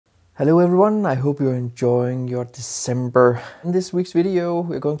Hello everyone, I hope you're enjoying your December. In this week's video,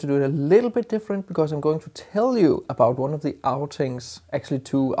 we're going to do it a little bit different because I'm going to tell you about one of the outings, actually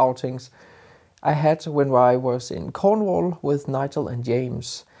two outings, I had when I was in Cornwall with Nigel and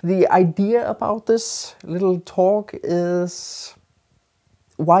James. The idea about this little talk is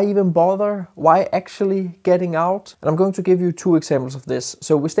why even bother? Why actually getting out? And I'm going to give you two examples of this.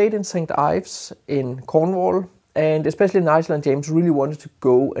 So we stayed in St. Ives in Cornwall. And especially Nigel and James really wanted to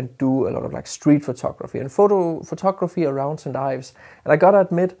go and do a lot of like street photography and photography around St. Ives. And I gotta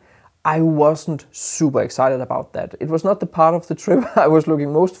admit, I wasn't super excited about that. It was not the part of the trip I was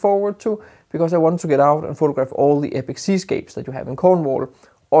looking most forward to because I wanted to get out and photograph all the epic seascapes that you have in Cornwall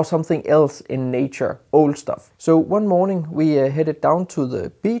or something else in nature, old stuff. So one morning we headed down to the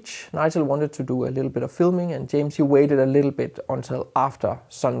beach. Nigel wanted to do a little bit of filming and James, he waited a little bit until after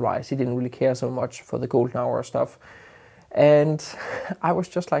sunrise. He didn't really care so much for the golden hour stuff. And I was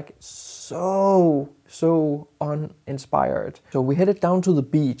just like so uninspired. So we headed down to the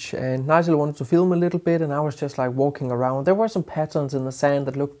beach and Nigel wanted to film a little bit and I was just like walking around. There were some patterns in the sand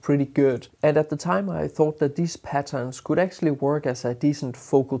that looked pretty good. And at the time I thought that these patterns could actually work as a decent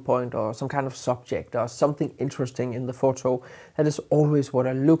focal point or some kind of subject or something interesting in the photo. That is always what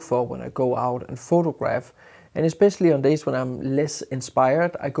I look for when I go out and photograph. And especially on days when I'm less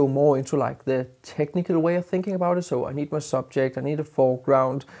inspired, I go more into like the technical way of thinking about it. So I need my subject, I need a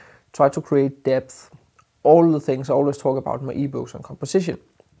foreground, try to create depth, all the things I always talk about in my ebooks on composition.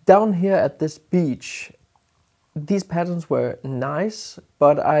 Down here at this beach, these patterns were nice,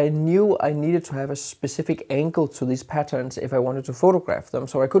 but I knew I needed to have a specific angle to these patterns if I wanted to photograph them.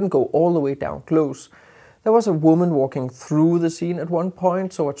 So I couldn't go all the way down close. There was a woman walking through the scene at one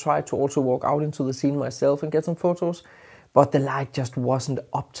point, so I tried to also walk out into the scene myself and get some photos. But the light just wasn't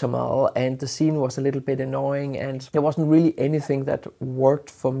optimal and the scene was a little bit annoying and there wasn't really anything that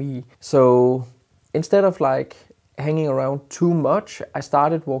worked for me. So instead of like hanging around too much, I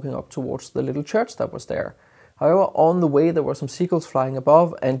started walking up towards the little church that was there. However, on the way there were some seagulls flying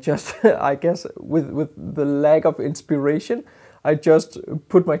above and just, I guess with the lack of inspiration, I just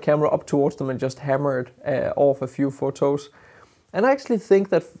put my camera up towards them and just hammered off a few photos. And I actually think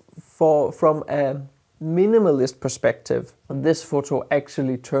that from a minimalist perspective, this photo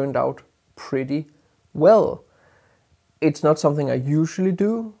actually turned out pretty well. It's not something I usually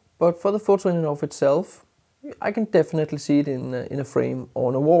do, but for the photo in and of itself, I can definitely see it in a frame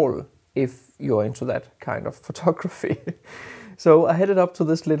on a wall if you're into that kind of photography. So I headed up to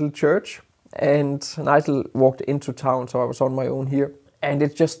this little church. And Nigel walked into town, so I was on my own here. And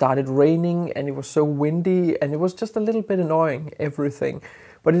it just started raining and it was so windy and it was just a little bit annoying, everything.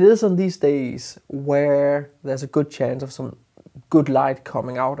 But it is on these days where there's a good chance of some good light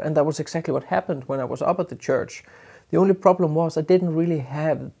coming out. And that was exactly what happened when I was up at the church. The only problem was I didn't really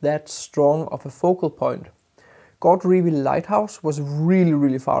have that strong of a focal point. Godrevy Lighthouse was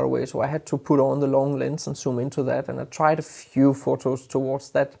really far away, so I had to put on the long lens and zoom into that. And I tried a few photos towards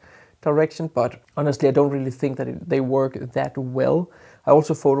that direction, but honestly I don't really think that they work that well. I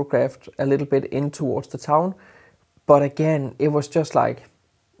also photographed a little bit in towards the town, but again it was just like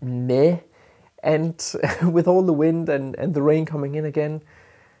meh. And with all the wind and the rain coming in again,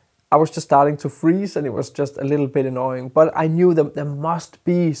 I was just starting to freeze and it was just a little bit annoying, but I knew that there must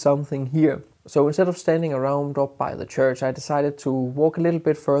be something here. So instead of standing around up by the church, I decided to walk a little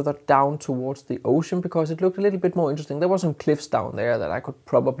bit further down towards the ocean because it looked a little bit more interesting. There were some cliffs down there that I could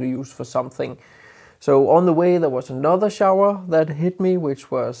probably use for something. So on the way there was another shower that hit me, which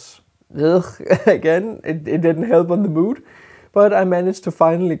was, again, it didn't help on the mood. But I managed to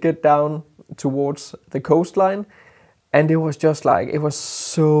finally get down towards the coastline. And it was just like, it was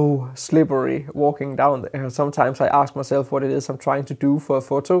so slippery walking down there. Sometimes I ask myself what it is I'm trying to do for a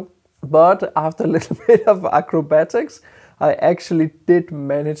photo. But after a little bit of acrobatics, I actually did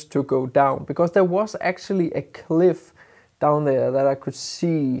manage to go down because there was actually a cliff down there that I could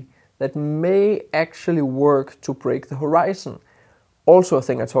see that may actually work to break the horizon. Also a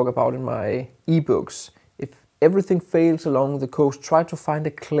thing I talk about in my ebooks. If everything fails along the coast, try to find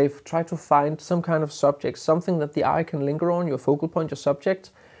a cliff, try to find some kind of subject, something that the eye can linger on, your focal point, your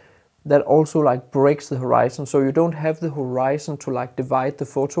subject, that also like breaks the horizon, so you don't have the horizon to like divide the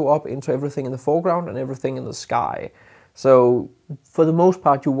photo up into everything in the foreground and everything in the sky. So for the most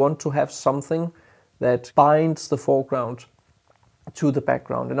part you want to have something that binds the foreground to the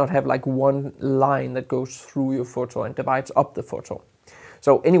background and not have like one line that goes through your photo and divides up the photo.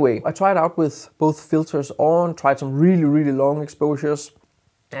 So anyway, I tried out with both filters on, tried some really long exposures,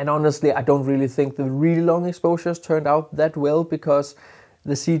 and honestly I don't really think the really long exposures turned out that well because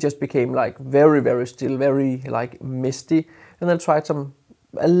the sea just became like very still, very like misty. And then tried some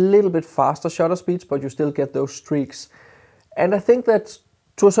a little bit faster shutter speeds, but you still get those streaks. And I think that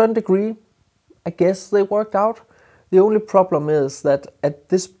to a certain degree, I guess they worked out. The only problem is that at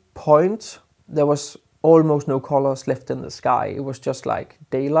this point, there was almost no colors left in the sky. It was just like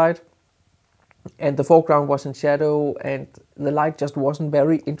daylight, and the foreground was in shadow, and the light just wasn't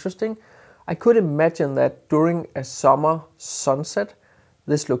very interesting. I could imagine that during a summer sunset,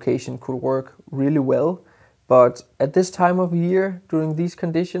 this location could work really well, but at this time of year, during these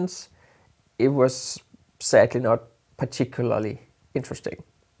conditions, it was sadly not particularly interesting.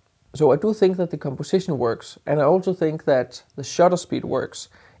 So I do think that the composition works, and I also think that the shutter speed works.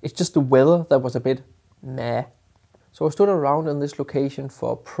 It's just the weather that was a bit meh. So I stood around in this location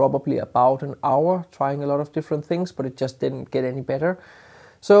for probably about an hour, trying a lot of different things, but it just didn't get any better.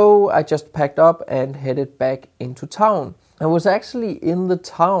 So I just packed up and headed back into town. I was actually in the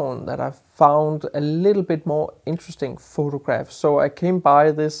town that I found a little bit more interesting photographs. So I came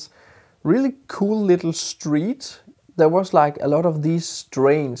by this really cool little street. There was like a lot of these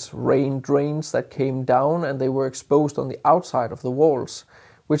drains, rain drains that came down, and they were exposed on the outside of the walls,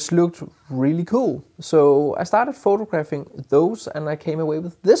 which looked really cool. So I started photographing those, and I came away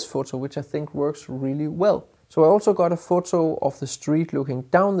with this photo, which I think works really well. So I also got a photo of the street looking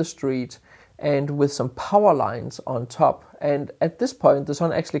down the street and with some power lines on top. And at this point, the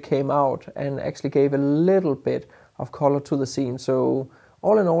sun actually came out and actually gave a little bit of color to the scene. So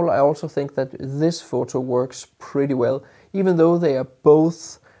all in all, I also think that this photo works pretty well, even though they are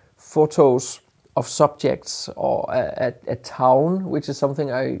both photos of subjects or a town, which is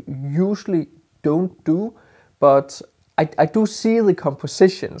something I usually don't do. But I do see the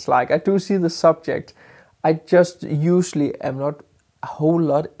compositions, like I do see the subject. I just usually am not a whole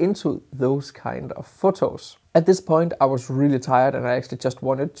lot into those kind of photos. At this point, I was really tired, and I actually just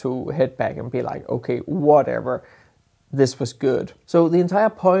wanted to head back and be like, okay, whatever, this was good. So the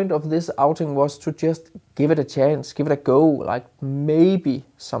entire point of this outing was to just give it a chance, give it a go, like maybe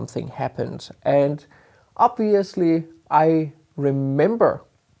something happened. And obviously, I remember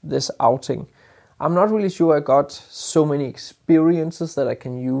this outing. I'm not really sure I got so many experiences that I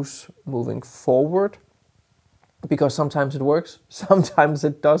can use moving forward, because sometimes it works, sometimes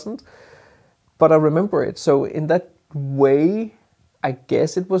it doesn't, but I remember it. So in that way, I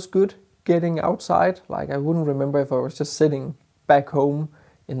guess it was good getting outside. Like, I wouldn't remember if I was just sitting back home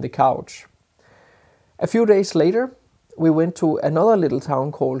in the couch. A few days later, we went to another little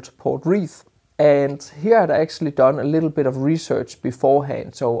town called Port Reith. And here I'd actually done a little bit of research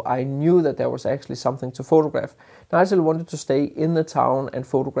beforehand, so I knew that there was actually something to photograph. Nigel wanted to stay in the town and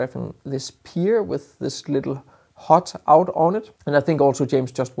photographing this pier with this little hut out on it. And I think also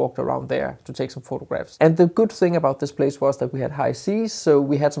James just walked around there to take some photographs. And the good thing about this place was that we had high seas, so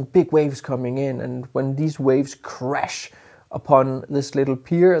we had some big waves coming in. And when these waves crash upon this little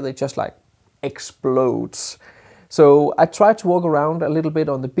pier, they just like explodes. So I tried to walk around a little bit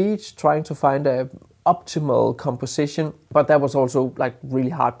on the beach, trying to find a optimal composition, but that was also like really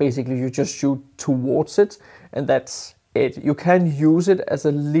hard. Basically, you just shoot towards it, and that's it. You can use it as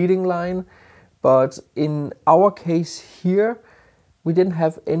a leading line, but in our case here, we didn't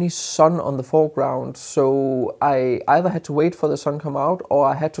have any sun on the foreground, so I either had to wait for the sun to come out, or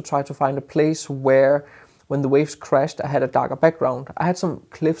I had to try to find a place where, when the waves crashed, I had a darker background. I had some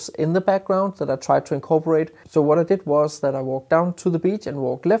cliffs in the background that I tried to incorporate. So what I did was that I walked down to the beach and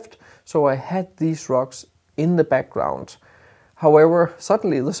walked left, so I had these rocks in the background. However,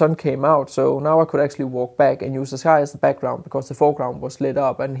 suddenly the sun came out, so now I could actually walk back and use the sky as the background because the foreground was lit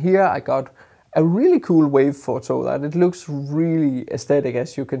up. And here I got a really cool wave photo that it looks really aesthetic,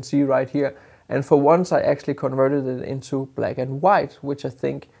 as you can see right here. And for once, I actually converted it into black and white, which I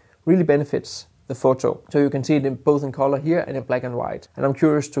think really benefits the photo. So you can see it both in color here and in black and white. And I'm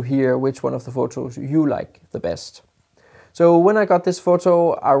curious to hear which one of the photos you like the best. So when I got this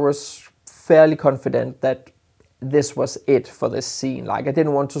photo, I was fairly confident that this was it for this scene. Like, I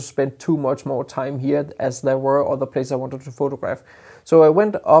didn't want to spend too much more time here, as there were other places I wanted to photograph. So I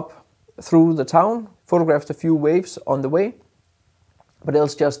went up through the town, photographed a few waves on the way, but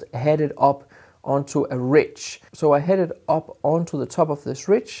else just headed up onto a ridge. So I headed up onto the top of this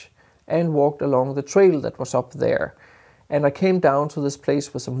ridge and walked along the trail that was up there. And I came down to this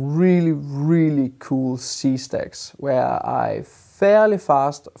place with some really, really cool sea stacks, where I fairly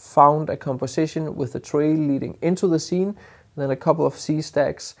fast found a composition with the trail leading into the scene, and then a couple of sea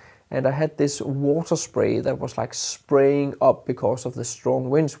stacks. And I had this water spray that was like spraying up because of the strong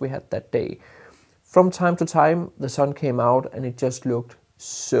winds we had that day. From time to time, the sun came out and it just looked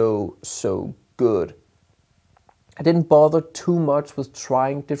so good. I didn't bother too much with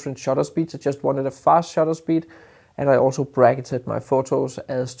trying different shutter speeds. I just wanted a fast shutter speed and I also bracketed my photos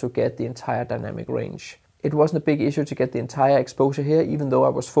as to get the entire dynamic range. It wasn't a big issue to get the entire exposure here, even though I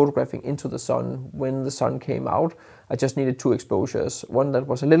was photographing into the sun when the sun came out. I just needed 2 exposures, one that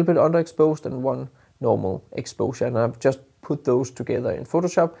was a little bit underexposed and one normal exposure, and I've just put those together in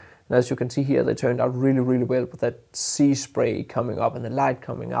Photoshop. And as you can see here, they turned out really, really well with that sea spray coming up and the light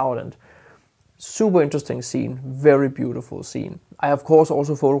coming out, and super interesting scene, very beautiful scene. I of course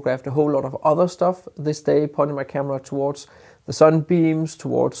also photographed a whole lot of other stuff this day, pointing my camera towards the sunbeams,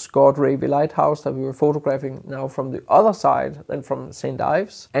 towards Scottravy Lighthouse that we were photographing now from the other side than from St.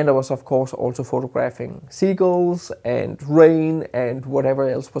 Ives. And I was of course also photographing seagulls and rain and whatever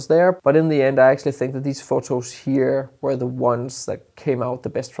else was there. But in the end, I actually think that these photos here were the ones that came out the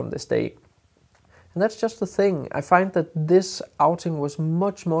best from this day. And that's just the thing. I find that this outing was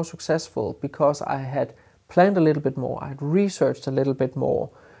much more successful because I had planned a little bit more. I had researched a little bit more.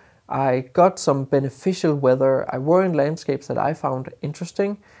 I got some beneficial weather. I were in landscapes that I found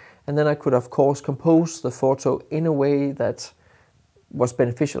interesting. And then I could, of course, compose the photo in a way that was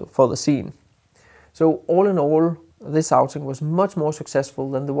beneficial for the scene. So all in all, this outing was much more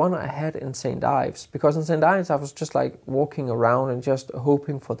successful than the one I had in St. Ives. Because in St. Ives, I was just like walking around and just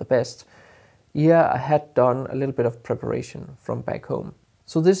hoping for the best. Yeah, I had done a little bit of preparation from back home.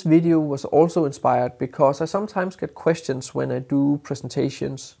 So this video was also inspired because I sometimes get questions when I do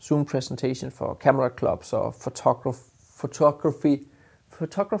presentations, Zoom presentation for camera clubs or photography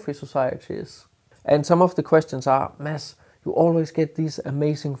societies. And some of the questions are, Mads, you always get these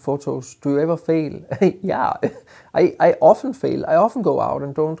amazing photos. Do you ever fail? Yeah, I often fail. I often go out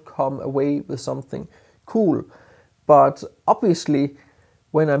and don't come away with something cool. But obviously,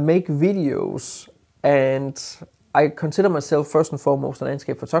 when I make videos and I consider myself first and foremost a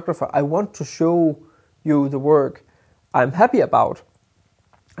landscape photographer, I want to show you the work I'm happy about.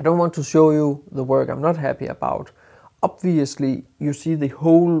 I don't want to show you the work I'm not happy about. Obviously, you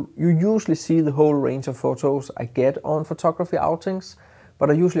usually see the whole range of photos I get on photography outings, but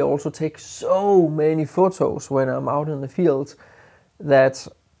I usually also take so many photos when I'm out in the field that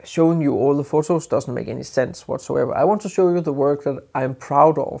showing you all the photos doesn't make any sense whatsoever. I want to show you the work that I'm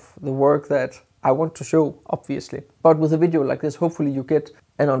proud of, the work that I want to show, obviously. But with a video like this, hopefully you get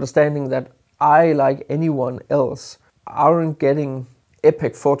an understanding that I, like anyone else, aren't getting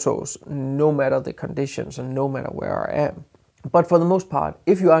epic photos no matter the conditions and no matter where I am. But for the most part,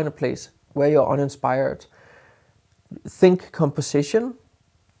 if you are in a place where you're uninspired, think composition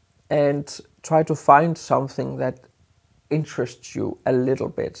and try to find something that interests you a little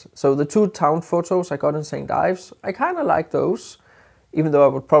bit. So the 2 town photos I got in St. Ives, I kind of like those, even though I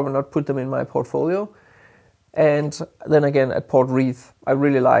would probably not put them in my portfolio. And then again at Port Reith, I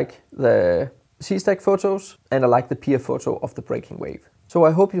really like the sea stack photos and I like the pier photo of the breaking wave. So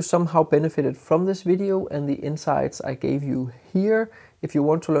I hope you somehow benefited from this video and the insights I gave you here. If you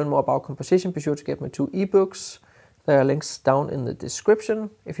want to learn more about composition, be sure to get my 2 ebooks. There are links down in the description.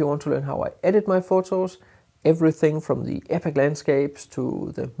 If you want to learn how I edit my photos, everything from the epic landscapes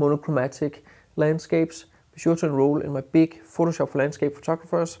to the monochromatic landscapes, be sure to enroll in my big Photoshop for landscape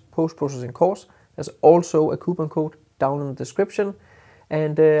photographers post-processing course. There's also a coupon code down in the description.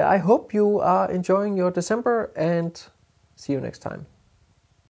 And I hope you are enjoying your December and see you next time.